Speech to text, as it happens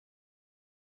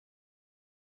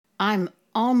I'm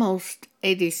almost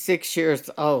 86 years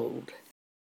old.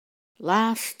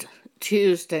 Last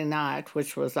Tuesday night,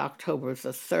 which was October the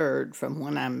 3rd from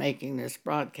when I'm making this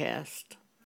broadcast,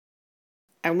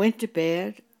 I went to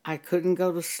bed. I couldn't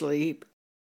go to sleep.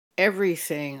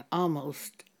 Everything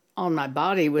almost on my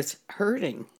body was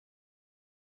hurting.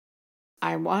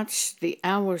 I watched the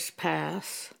hours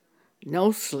pass,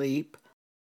 no sleep.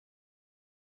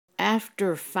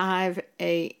 After 5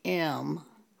 a.m.,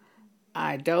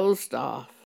 I dozed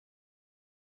off.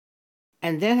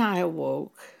 And then I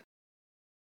awoke.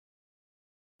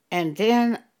 And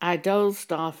then I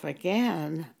dozed off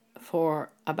again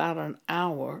for about an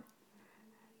hour.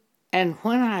 And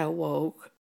when I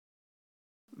awoke,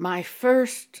 my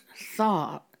first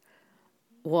thought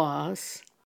was,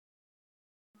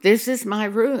 this is my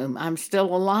room. I'm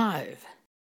still alive.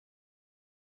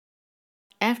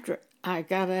 After I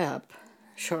got up,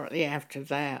 shortly after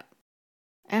that,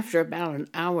 after about an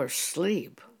hour's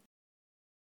sleep,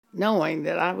 knowing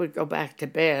that I would go back to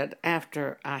bed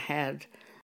after I had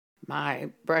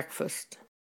my breakfast.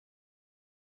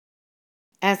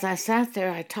 As I sat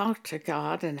there, I talked to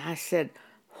God and I said,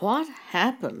 what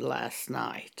happened last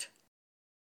night?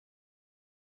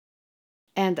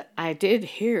 And I did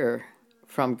hear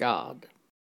from God.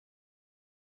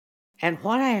 And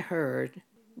what I heard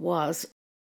was,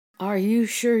 are you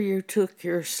sure you took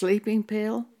your sleeping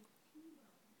pill?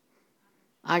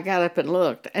 I got up and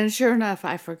looked, and sure enough,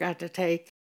 I forgot to take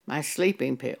my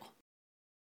sleeping pill.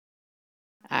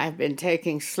 I've been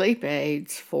taking sleep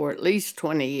aids for at least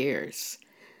 20 years,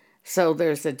 so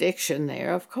there's addiction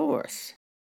there, of course.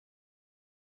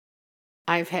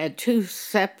 I've had 2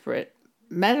 separate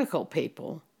medical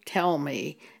people tell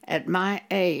me at my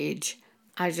age,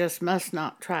 I just must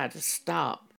not try to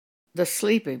stop the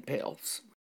sleeping pills,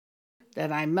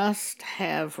 that I must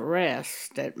have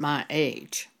rest at my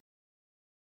age.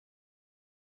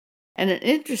 And an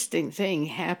interesting thing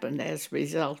happened as a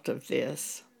result of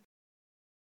this.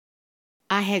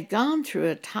 I had gone through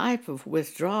a type of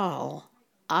withdrawal,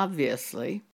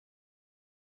 obviously.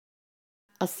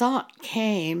 A thought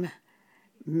came,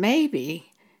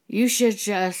 maybe you should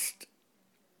just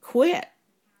quit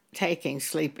taking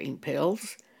sleeping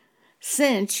pills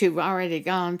since you've already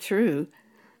gone through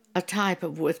a type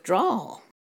of withdrawal.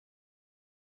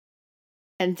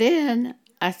 And then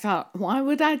I thought, why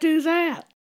would I do that?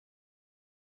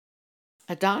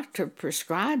 A doctor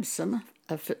prescribes them,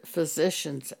 a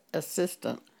physician's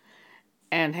assistant,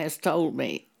 and has told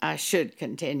me I should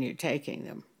continue taking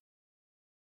them.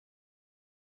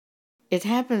 It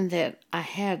happened that I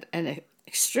had an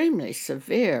extremely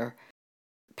severe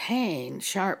pain,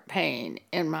 sharp pain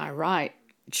in my right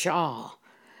jaw,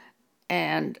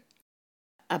 and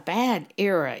a bad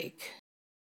earache.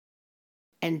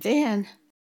 And then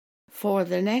for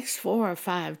the next 4 or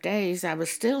 5 days, I was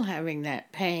still having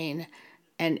that pain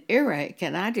and earache,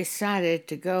 and I decided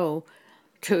to go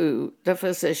to the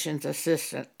physician's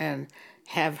assistant and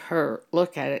have her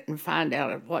look at it and find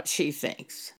out what she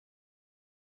thinks.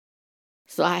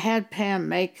 So I had Pam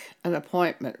make an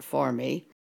appointment for me.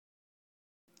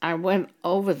 I went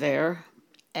over there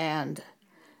and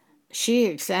she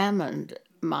examined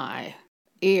my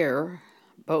ear,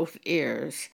 both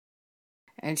ears,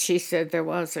 and she said there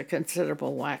was a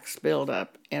considerable wax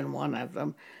buildup in one of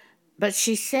them. But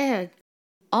she said,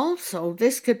 also,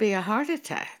 this could be a heart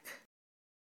attack.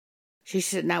 She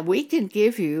said, now we can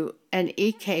give you an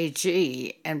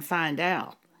EKG and find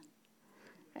out.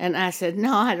 And I said,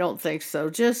 no, I don't think so.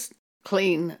 Just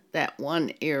clean that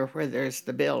one ear where there's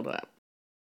the buildup.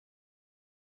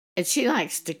 And she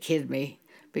likes to kid me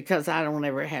because I don't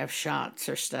ever have shots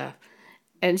or stuff.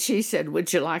 And she said,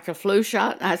 would you like a flu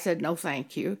shot? And I said, no,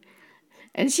 thank you.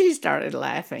 And she started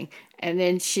laughing. And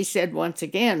then she said, once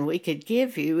again, we could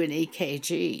give you an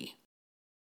EKG.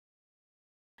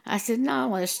 I said, no,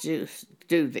 let's just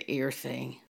do the ear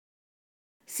thing.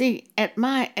 See, at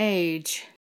my age,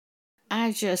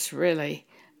 I just really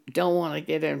don't want to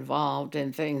get involved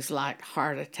in things like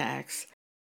heart attacks.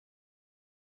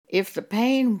 If the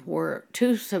pain were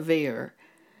too severe,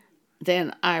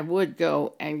 then I would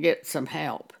go and get some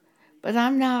help. But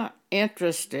I'm not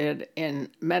interested in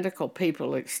medical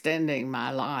people extending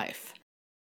my life.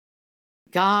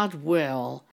 God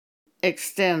will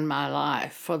extend my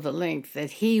life for the length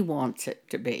that He wants it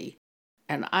to be.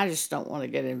 And I just don't want to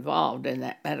get involved in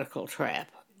that medical trap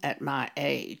at my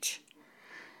age.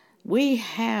 We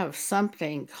have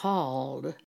something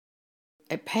called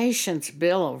a Patient's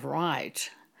Bill of Rights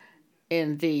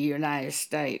in the United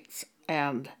States,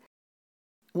 and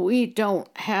we don't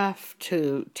have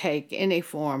to take any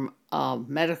form of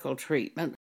medical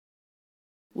treatment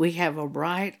We have a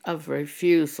right of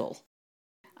refusal.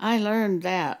 I learned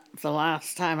that the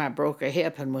last time I broke a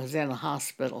hip and was in a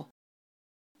hospital.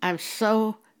 I'm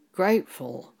so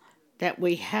grateful that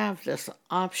we have this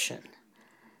option.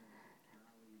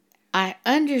 I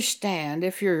understand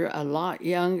if you're a lot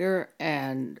younger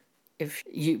and if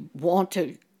you want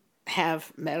to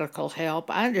have medical help,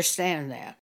 I understand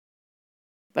that.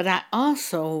 But I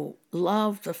also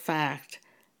love the fact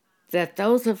that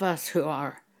those of us who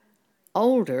are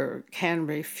older can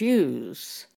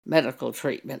refuse medical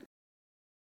treatment.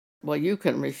 Well, you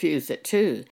can refuse it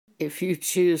too if you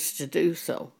choose to do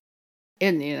so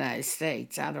in the United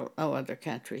States. I don't know other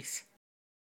countries.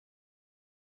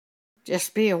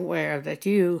 Just be aware that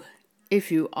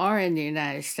if you are in the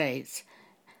United States,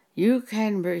 you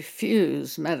can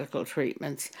refuse medical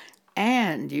treatments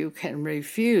and you can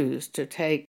refuse to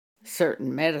take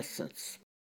certain medicines.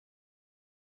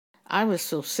 I was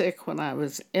so sick when I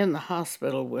was in the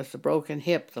hospital with a broken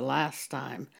hip the last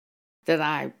time that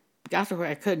I got to where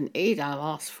I couldn't eat. I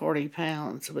lost 40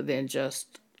 pounds within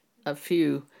just a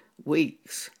few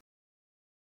weeks.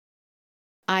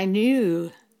 I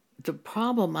knew the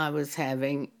problem I was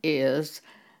having is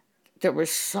there were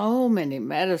so many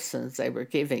medicines they were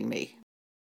giving me.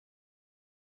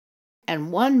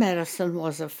 And one medicine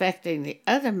was affecting the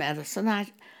other medicine.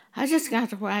 I just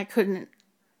got to where I couldn't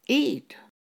eat.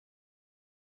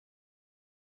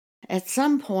 At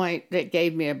some point, they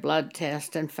gave me a blood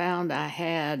test and found I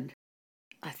had,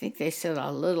 I think they said,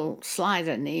 a little slight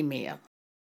anemia.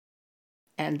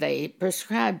 And they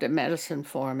prescribed a medicine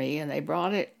for me, and they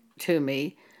brought it to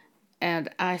me. And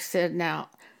I said, now,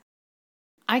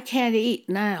 I can't eat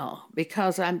now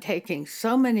because I'm taking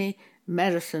so many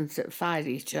medicines that fight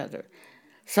each other.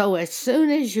 So as soon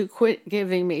as you quit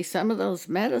giving me some of those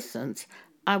medicines,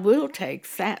 I will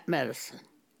take that medicine,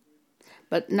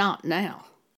 but not now.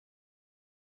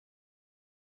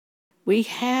 We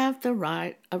have the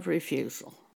right of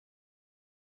refusal.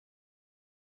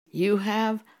 You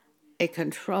have a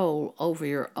control over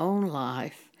your own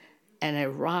life and a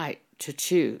right to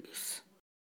choose.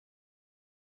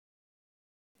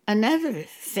 Another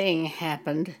thing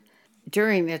happened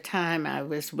during the time I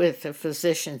was with a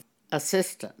physician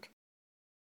assistant.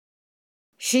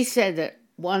 She said that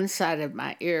one side of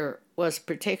my ear was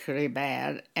particularly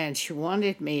bad, and she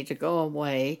wanted me to go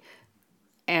away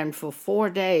and for 4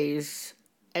 days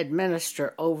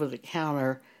administer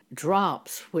over-the-counter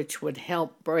drops which would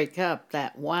help break up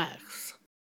that wax.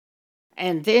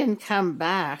 And then come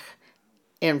back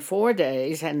in 4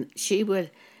 days, and she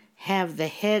would have the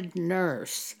head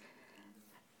nurse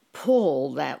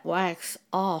pull that wax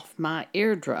off my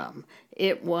eardrum.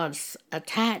 It was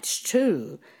attached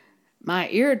to my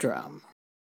eardrum.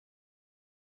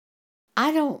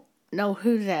 I don't know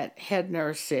who that head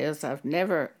nurse is. I've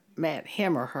never met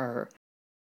him or her.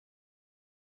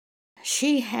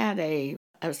 She had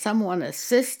someone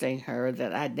assisting her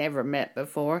that I'd never met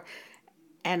before,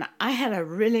 and I had a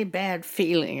really bad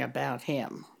feeling about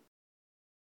him.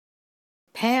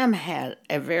 Pam had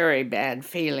a very bad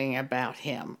feeling about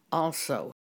him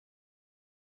also.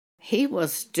 He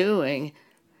was doing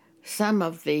some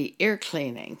of the ear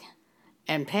cleaning,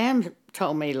 and Pam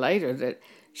told me later that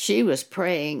she was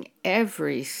praying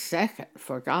every second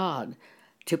for God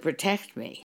to protect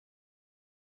me.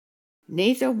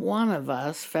 Neither one of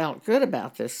us felt good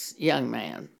about this young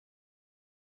man.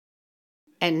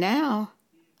 And now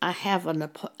I had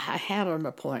an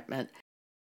appointment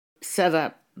set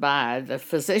up by the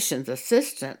physician's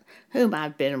assistant, whom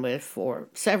I've been with for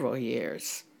several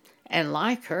years, and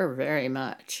like her very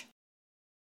much.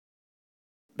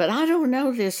 But I don't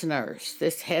know this nurse,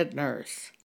 this head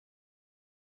nurse.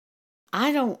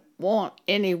 I don't want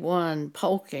anyone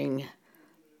poking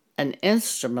an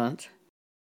instrument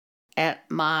at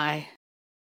my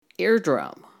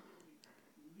eardrum.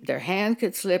 Their hand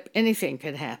could slip, anything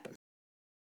could happen.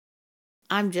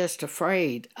 I'm just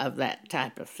afraid of that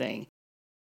type of thing.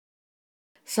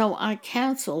 So I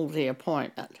canceled the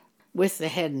appointment with the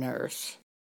head nurse,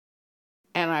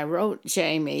 and I wrote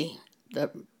Jamie, the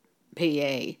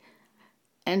PA,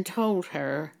 and told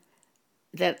her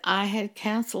that I had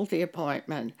canceled the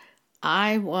appointment.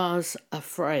 I was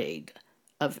afraid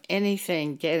of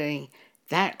anything getting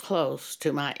that close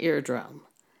to my eardrum,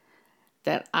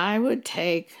 that I would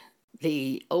take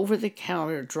the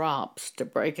over-the-counter drops to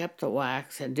break up the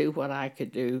wax and do what I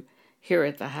could do here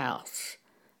at the house.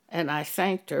 And I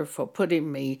thanked her for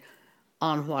putting me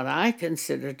on what I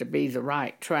consider to be the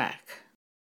right track.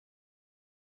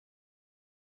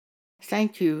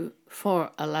 Thank you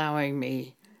for allowing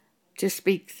me to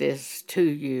speak this to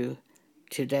you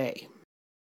today.